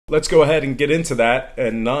let's go ahead and get into that.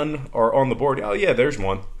 And none are on the board. Oh, yeah, there's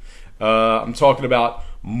one. I'm talking about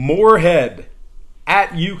Moorhead at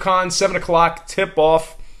UConn, 7 o'clock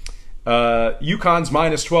tip-off. UConn's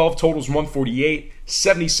minus 12, totals 148,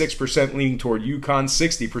 76% leaning toward UConn,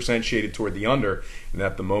 60% shaded toward the under. And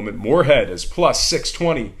at the moment, Moorhead is plus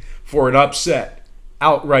 620 for an upset,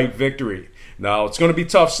 outright victory. Now, it's going to be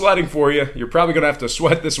tough sledding for you. You're probably going to have to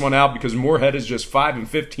sweat this one out because Moorhead is just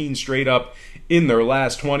 5-15 straight up in their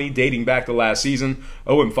last 20, dating back to last season.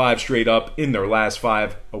 0-5 straight up in their last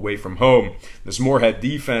 5 away from home. This Moorhead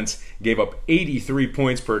defense gave up 83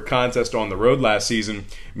 points per contest on the road last season.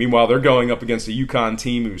 Meanwhile, they're going up against a UConn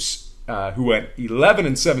team who went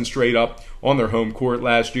 11-7 straight up on their home court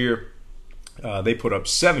last year. They put up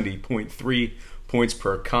 70.3 points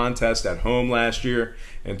per contest at home last year.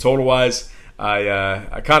 And total-wise,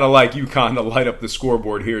 I kind of like UConn to light up the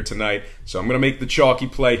scoreboard here tonight. So I'm going to make the chalky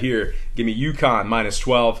play here. Give me UConn minus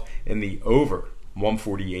 12 in the over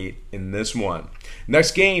 148 in this one.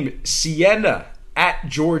 Next game, Siena at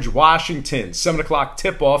George Washington. 7 o'clock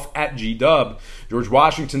tip-off at G-Dub. George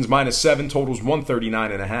Washington's minus 7, totals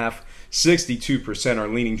 139.5. 62% are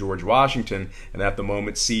leaning George Washington. And at the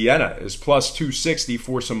moment, Siena is plus 260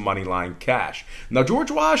 for some money line cash. Now,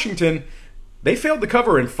 George Washington, they failed to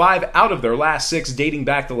cover in 5 out of their last 6 dating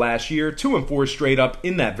back to last year, 2-4 straight up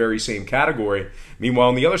in that very same category. Meanwhile,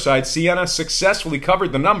 on the other side, Siena successfully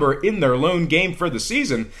covered the number in their lone game for the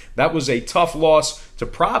season. That was a tough loss to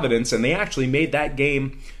Providence, and they actually made that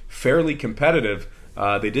game fairly competitive.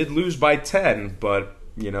 They did lose by 10, but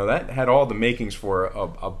you know, that had all the makings for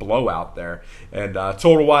a blowout there. And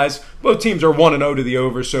total-wise, both teams are 1-0 to the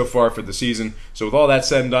over so far for the season. So with all that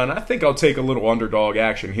said and done, I think I'll take a little underdog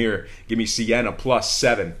action here. Give me Siena plus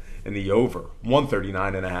 7 in the over.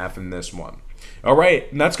 139.5 in this one. All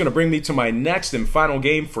right, and that's going to bring me to my next and final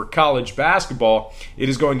game for college basketball. It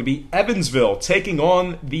is going to be Evansville taking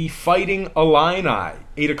on the Fighting Illini.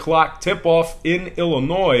 8 o'clock tip-off in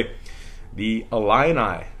Illinois. The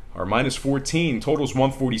Illini are minus 14, totals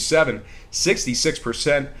 147,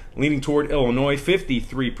 66% leaning toward Illinois,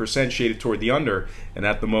 53% shaded toward the under. And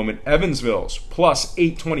at the moment, Evansville's plus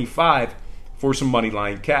 825 for some money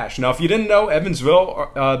line cash. Now, if you didn't know,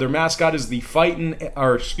 Evansville, their mascot is the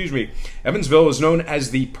Evansville is known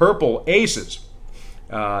as the Purple Aces.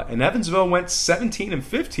 And Evansville went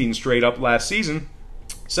 17-15 straight up last season,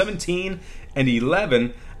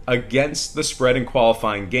 17-11 against the spread in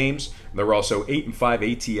qualifying games. They were also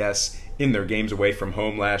 8-5 ATS in their games away from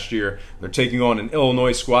home last year. They're taking on an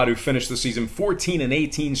Illinois squad who finished the season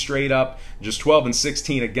 14-18 straight up, just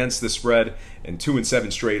 12-16 against the spread, and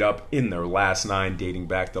 2-7 straight up in their last 9 dating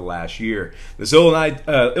back to last year. This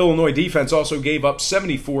Illinois defense also gave up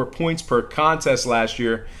 74 points per contest last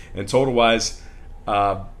year, and total-wise,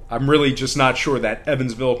 I'm really just not sure that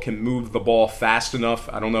Evansville can move the ball fast enough.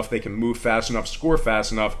 I don't know if they can move fast enough, score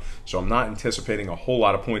fast enough, so I'm not anticipating a whole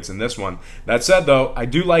lot of points in this one. That said, though, I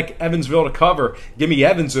do like Evansville to cover. Give me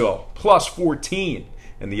Evansville plus 14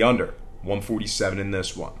 in the under, 147 in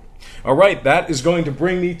this one. All right, that is going to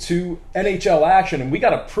bring me to NHL action, and we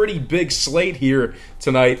got a pretty big slate here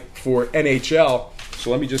tonight for NHL.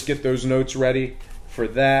 So let me just get those notes ready for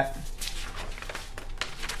that.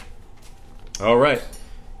 All right.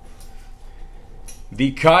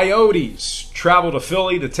 The Coyotes travel to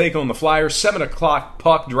Philly to take on the Flyers. 7 o'clock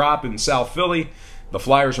puck drop in South Philly. The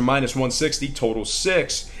Flyers are minus 160, total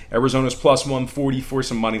 6. Arizona's plus 140 for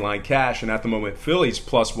some money line cash. And at the moment, Philly's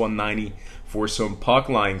plus 190 for some puck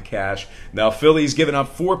line cash. Now, Philly's given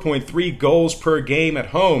up 4.3 goals per game at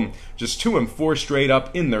home. Just 2-4 straight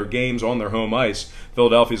up in their games on their home ice.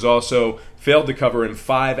 Philadelphia's also failed to cover in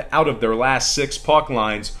 5 out of their last 6 puck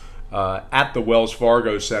lines at the Wells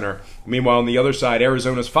Fargo Center. Meanwhile, on the other side,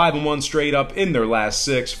 Arizona's 5-1 straight up in their last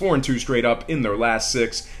 6, 4-2 straight up in their last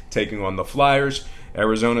 6, taking on the Flyers.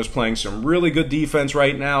 Arizona's playing some really good defense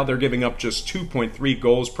right now. They're giving up just 2.3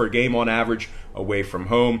 goals per game on average away from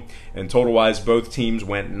home. And total-wise, both teams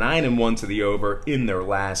went 9-1 to the over in their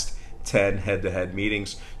last 10 head-to-head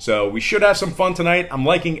meetings. So we should have some fun tonight. I'm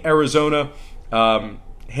liking Arizona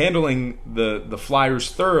handling the Flyers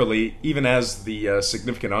thoroughly, even as the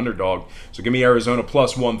significant underdog. So give me Arizona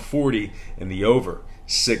plus 140 in the over.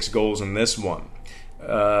 6 goals in this one.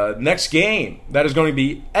 Next game, that is going to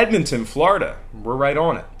be Edmonton, Florida. We're right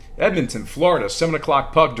on it. Edmonton, Florida, 7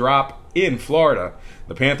 o'clock puck drop in Florida.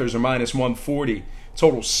 The Panthers are minus 140,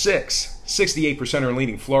 total 6. 68% are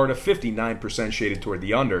leaning Florida, 59% shaded toward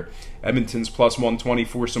the under. Edmonton's plus 120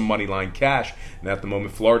 for some money line cash, and at the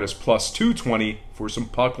moment Florida's plus 220 for some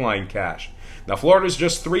puck line cash. Now Florida's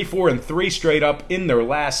just 3-4-3 straight up in their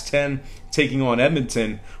last 10 taking on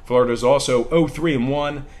Edmonton. Florida's also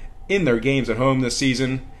 0-3-1 in their games at home this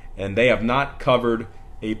season, and they have not covered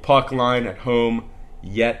a puck line at home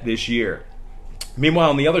yet this year. Meanwhile,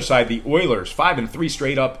 on the other side, the Oilers, 5-3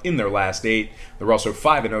 straight up in their last 8. They're also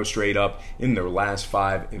 5-0 straight up in their last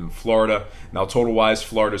 5 in Florida. Now, total-wise,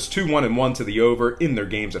 Florida's 2-1-1 to the over in their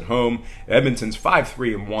games at home. Edmonton's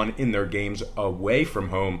 5-3-1 in their games away from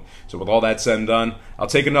home. So with all that said and done, I'll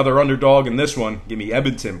take another underdog in this one. Give me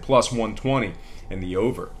Edmonton plus 120 and the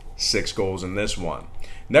over. 6 goals in this one.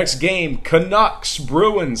 Next game, Canucks,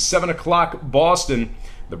 Bruins, 7 o'clock, Boston.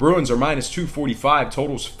 The Bruins are minus 245,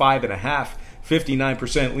 totals 5.5.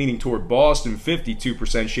 59% leaning toward Boston,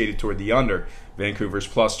 52% shaded toward the under. Vancouver's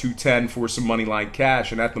plus 210 for some money line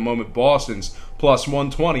cash, and at the moment Boston's plus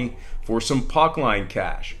 120 for some puck line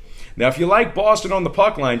cash. Now, if you like Boston on the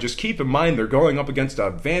puck line, just keep in mind they're going up against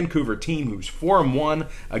a Vancouver team who's 4-1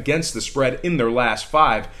 against the spread in their last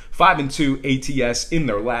 5, 5-2 ATS in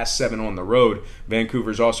their last 7 on the road.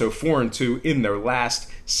 Vancouver's also 4-2 in their last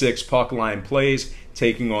 6 puck line plays,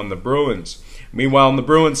 taking on the Bruins. Meanwhile, on the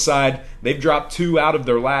Bruins side, they've dropped 2 out of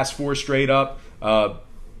their last 4 straight up.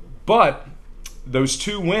 But those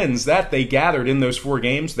 2 wins that they gathered in those 4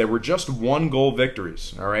 games, they were just 1-goal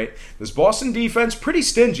victories. All right, this Boston defense, pretty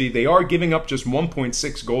stingy. They are giving up just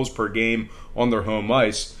 1.6 goals per game on their home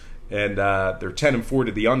ice. And they're 10-4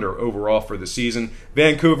 to the under overall for the season.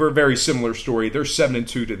 Vancouver, very similar story. They're 7-2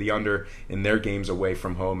 to the under in their games away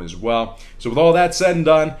from home as well. So with all that said and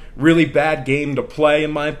done, really bad game to play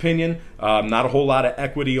in my opinion. Not a whole lot of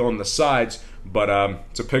equity on the sides, but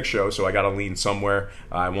it's a pick show, so I got to lean somewhere.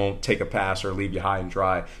 I won't take a pass or leave you high and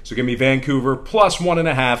dry. So give me Vancouver plus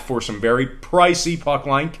 1.5 for some very pricey puck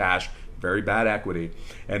line cash, very bad equity,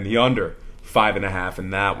 and the under 5.5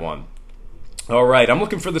 in that one. All right, I'm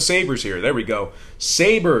looking for the Sabres here. There we go.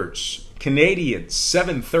 Sabres, Canadians,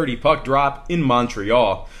 7:30 puck drop in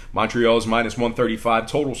Montreal. Montreal's minus 135,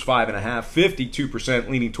 totals 5.5, 52%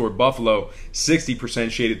 leaning toward Buffalo,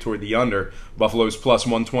 60% shaded toward the under. Buffalo's plus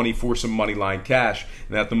 120 for some money line cash.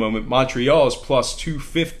 And at the moment, Montreal's plus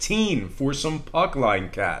 215 for some puck line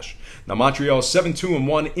cash. Now, Montreal's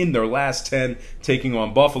 7-2-1 in their last 10, taking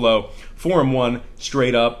on Buffalo, 4-1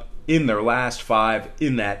 straight up in their last 5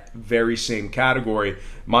 in that very same category.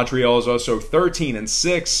 Montreal is also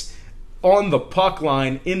 13-6 on the puck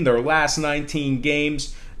line in their last 19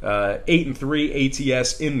 games, 8-3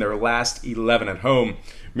 ATS in their last 11 at home.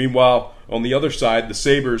 Meanwhile, on the other side, the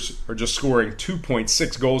Sabres are just scoring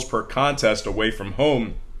 2.6 goals per contest away from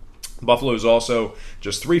home. Buffalo is also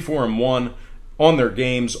just 3-4-1 on their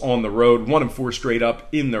games on the road, 1-4 straight up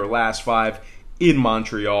in their last 5 in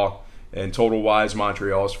Montreal. And total-wise,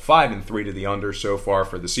 Montreal's 5-3 to the under so far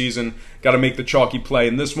for the season. Got to make the chalky play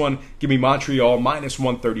in this one. Give me Montreal minus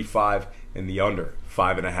 135 and the under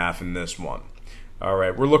 5.5 in this one. All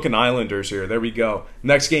right, we're looking Islanders here. There we go.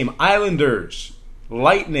 Next game, Islanders,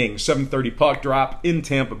 Lightning, 7:30 puck drop in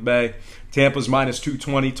Tampa Bay. Tampa's minus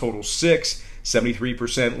 220, total 6.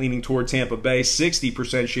 73% leaning toward Tampa Bay,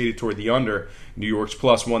 60% shaded toward the under. New York's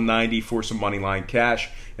plus 190 for some money line cash.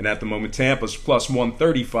 And at the moment, Tampa's plus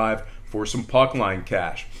 135 for some puck line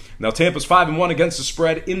cash. Now, Tampa's 5-1 against the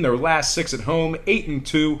spread in their last 6 at home,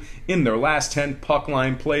 8-2 in their last 10 puck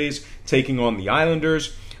line plays, taking on the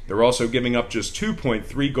Islanders. They're also giving up just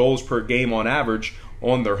 2.3 goals per game on average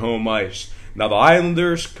on their home ice. Now, the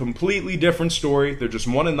Islanders, completely different story. They're just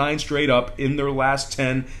 1-9 straight up in their last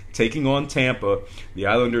 10, taking on Tampa. The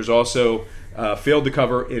Islanders also failed to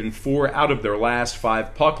cover in 4 out of their last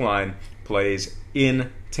 5 puck line plays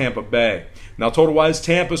in Tampa Bay. Now, total-wise,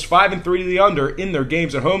 Tampa's 5-3 to the under in their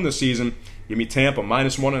games at home this season. Give me Tampa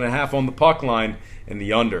minus 1.5 on the puck line and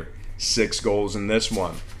the under. 6 goals in this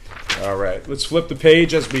one. All right, let's flip the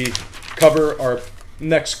page as we cover our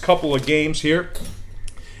next couple of games here.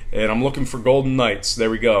 And I'm looking for Golden Knights. There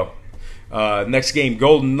we go. Next game,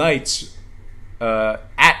 Golden Knights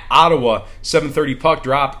at Ottawa. 7:30 puck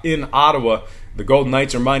drop in Ottawa. The Golden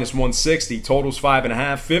Knights are minus 160. Totals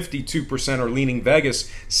 5.5. 52% are leaning Vegas.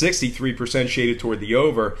 63% shaded toward the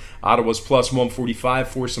over. Ottawa's plus 145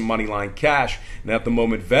 for some money line cash. And at the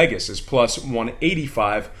moment, Vegas is plus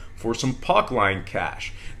 185 for some puck line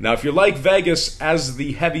cash. Now, if you like Vegas as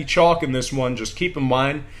the heavy chalk in this one, just keep in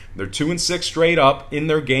mind they're 2-6 straight up in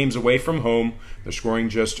their games away from home. They're scoring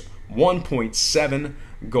just 1.7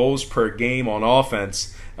 goals per game on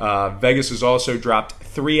offense. Vegas has also dropped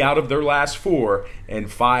 3 out of their last 4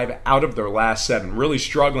 and 5 out of their last 7. Really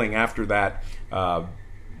struggling after that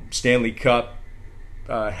Stanley Cup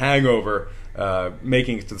hangover,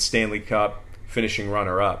 making it to the Stanley Cup, finishing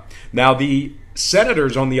runner-up. Now, the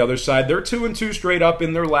Senators, on the other side, they're 2-2 straight up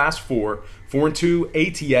in their last 4. 4-2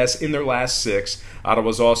 ATS in their last 6.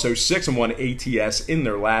 Ottawa's also 6-1 ATS in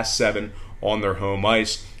their last 7 on their home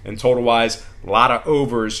ice. And total-wise, a lot of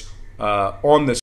overs on this